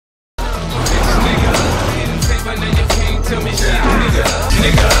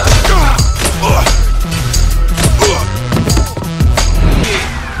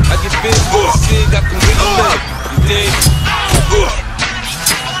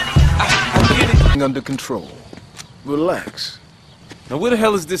everything under control. Relax. Now where the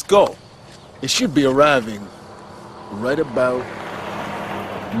hell is this go? It should be arriving right about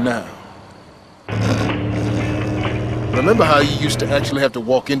now. Remember how you used to actually have to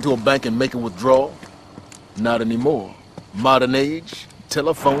walk into a bank and make a withdrawal? Not anymore. Modern age,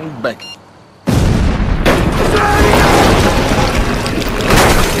 telephone banking.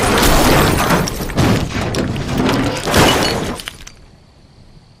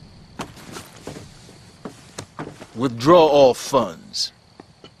 Withdraw all funds.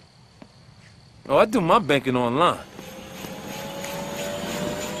 Oh, I do my banking online.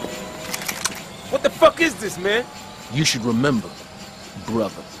 What the fuck is this, man? You should remember,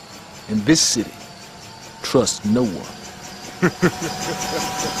 brother, in this city, trust no one.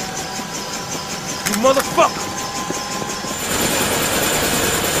 You motherfucker!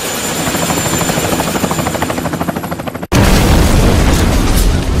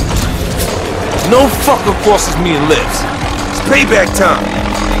 No fucker crosses me and lives. It's payback time.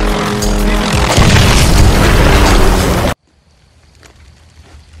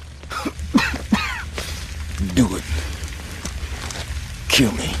 Do it.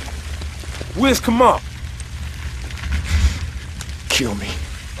 Kill me. Where's Kamal? Kill me.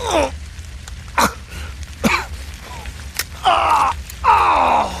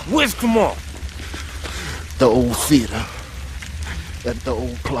 Where's Kamal? The old theater. At the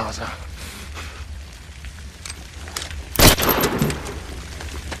old plaza.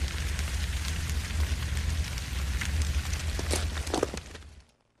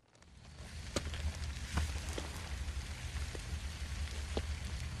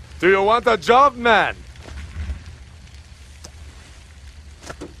 Do you want a job, man?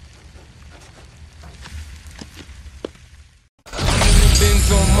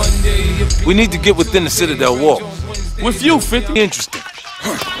 We need to get within the Citadel wall. With you, 50. Interesting.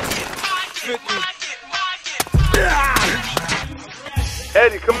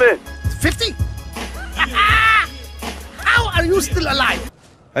 Eddie, come in. 50? How are you still alive?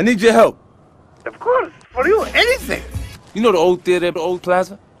 I need your help. Of course, for you, anything. You know the old theater at the old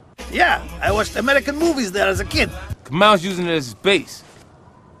plaza? Yeah, I watched American movies there as a kid. Kamal's using it as his base.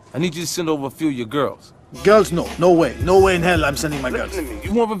 I need you to send over a few of your girls. Girls, no. No way. No way in hell I'm sending my girls.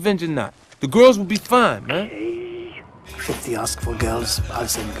 You want revenge or not? The girls will be fine, man. 50 ask for girls, I'll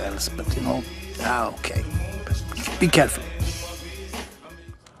send girls. But, you know, okay. But be careful.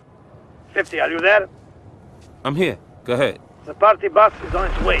 50, are you there? I'm here. Go ahead. The party bus is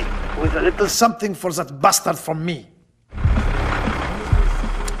on its way, with a little something for that bastard from me.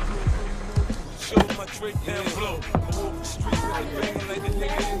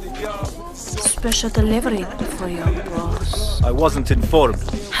 Special delivery for your boss. I wasn't informed.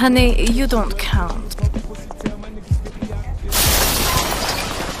 Honey, you don't count.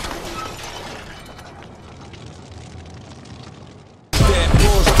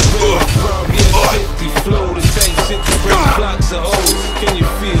 Can you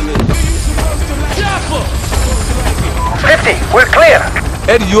feel it? 50, we're clear.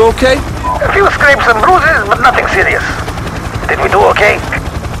 Eddie, you okay? A few scrapes and bruises, but nothing serious. Did we do okay?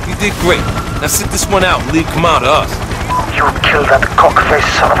 You did great. Now sit this one out and leave Kamal to us. You killed that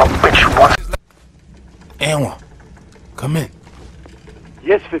cock-faced son of a bitch once. Anwar, come in.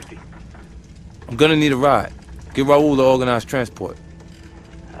 Yes, 50. I'm gonna need a ride. Get Raul to organize transport.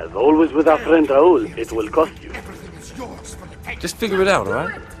 As always with our friend Raul, it will cost you. Just figure it out,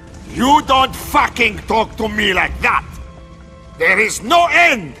 alright? You don't fucking talk to me like that! There is no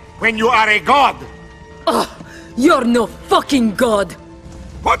end when you are a god! Oh, you're no fucking god!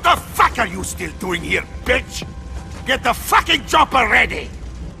 What the fuck are you still doing here, bitch? Get the fucking chopper ready!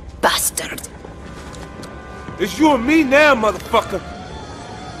 Bastard! It's you and me now, motherfucker!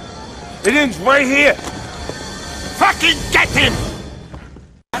 It ends right here! Fucking get him!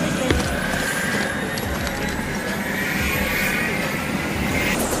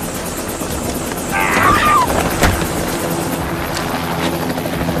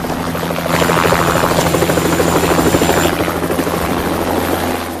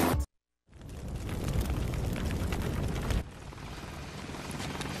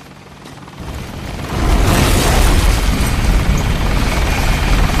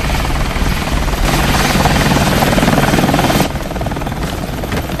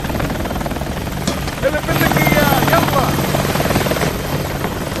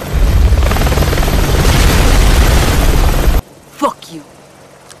 Fuck you!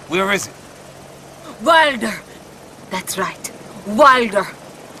 Where is it? Wilder! That's right, Wilder!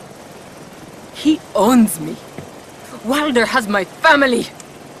 He owns me. Wilder has my family!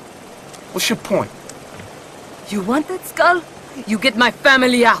 What's your point? You want that skull? You get my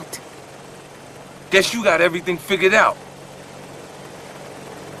family out. Guess you got everything figured out.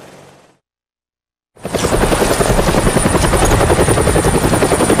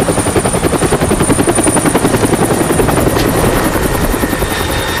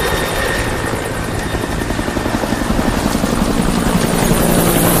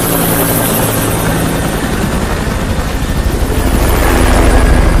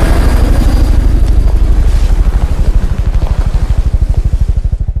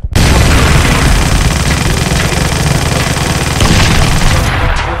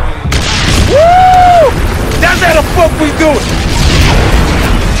 What we doing?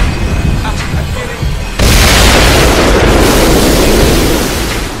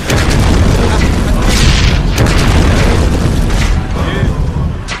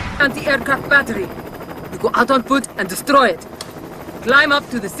 Anti-aircraft battery. You go out on foot and destroy it. Climb up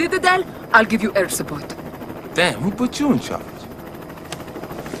to the Citadel, I'll give you air support. Damn, who put you in charge?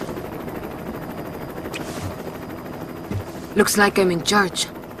 Looks like I'm in charge.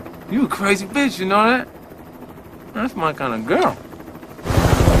 You a crazy bitch, you know that? That's my kind of girl.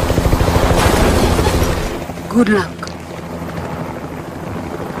 Good luck.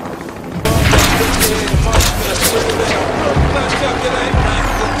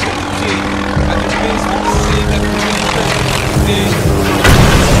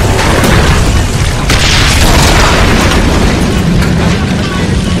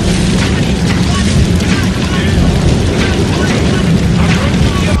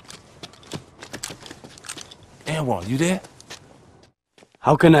 Anwar, you there?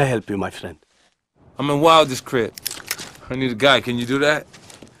 How can I help you, my friend? I'm in Wilder's crib. I need a guy. Can you do that?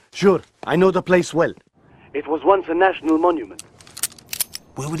 Sure, I know the place well. It was once a national monument.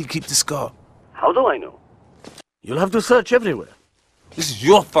 Where would he keep the skull? How do I know? You'll have to search everywhere. This is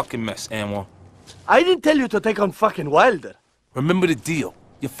your fucking mess, Anwar. I didn't tell you to take on fucking Wilder. Remember the deal.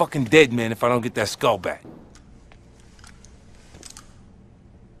 You're fucking dead, man, if I don't get that skull back.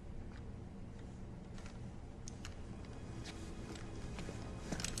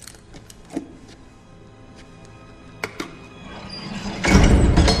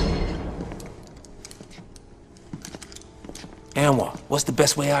 Anwar, what's the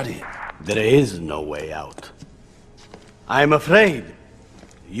best way out of here? There is no way out. I'm afraid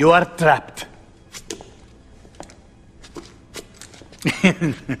you are trapped.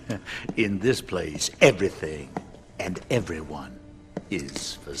 In this place, everything and everyone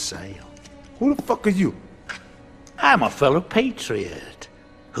is for sale. Who the fuck are you? I'm a fellow patriot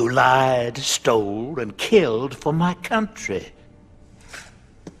who lied, stole, and killed for my country.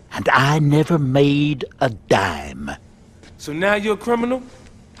 And I never made a dime. So now you're a criminal?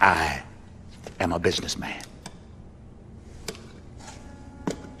 I am a businessman.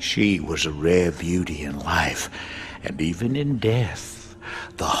 She was a rare beauty in life, and even in death,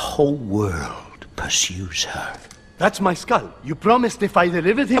 the whole world pursues her. That's my skull. You promised if I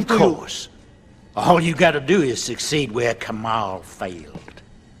delivered him to you... Of course. All you gotta do is succeed where Kamal failed.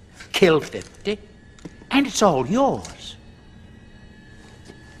 Kill 50, and it's all yours.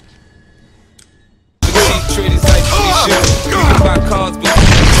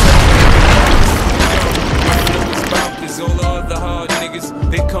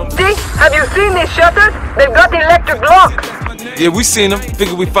 See? Have you seen these shutters? They've got electric locks. Yeah, we seen them.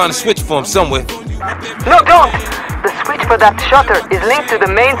 Figured we'd find a switch for him somewhere. No, don't! The switch for that shutter is linked to the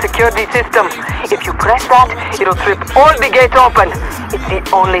main security system. If you press that, it'll trip all the gates open. It's the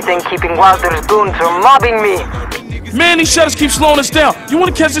only thing keeping Wilder's goons from mobbing me. Man, these shutters keep slowing us down. You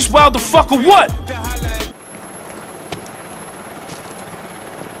wanna catch this Wilder fuck or what?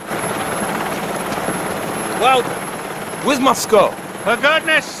 Wilder, where's my skull? For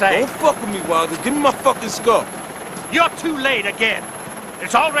goodness sake! Don't fuck with me, Wilder. Give me my fucking skull. You're too late again.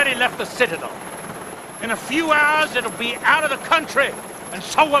 It's already left the Citadel. In a few hours, it'll be out of the country, and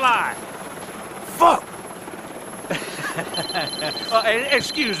so will I. Fuck!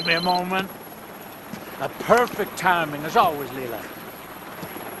 Excuse me a moment. A perfect timing, as always, Leela.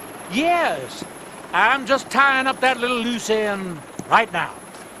 Yes, I'm just tying up that little loose end right now.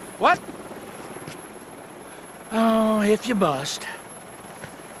 What? Oh, if you must.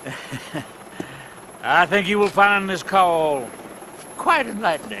 I think you will find this call quite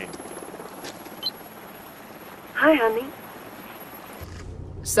enlightening. Hi, honey.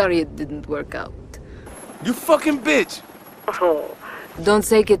 Sorry it didn't work out. You fucking bitch! Oh, don't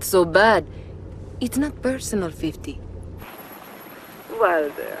take it so bad. It's not personal, 50.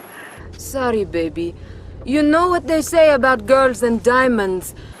 Wilder. Sorry, baby. You know what they say about girls and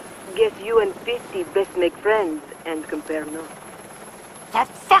diamonds. Guess you and 50 best make friends and compare notes. For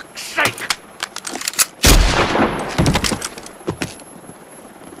fuck's sake!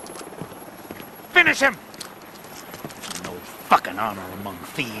 Finish him! No fucking honor among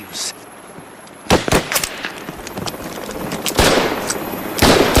thieves.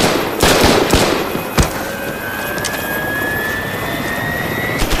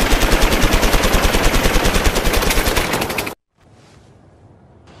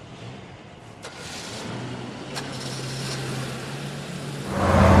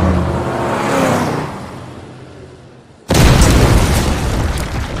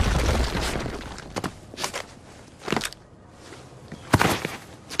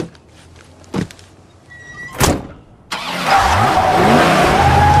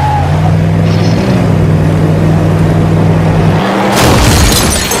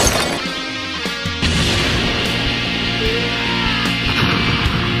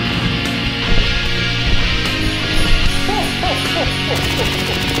 Ho, ho, ho, ho.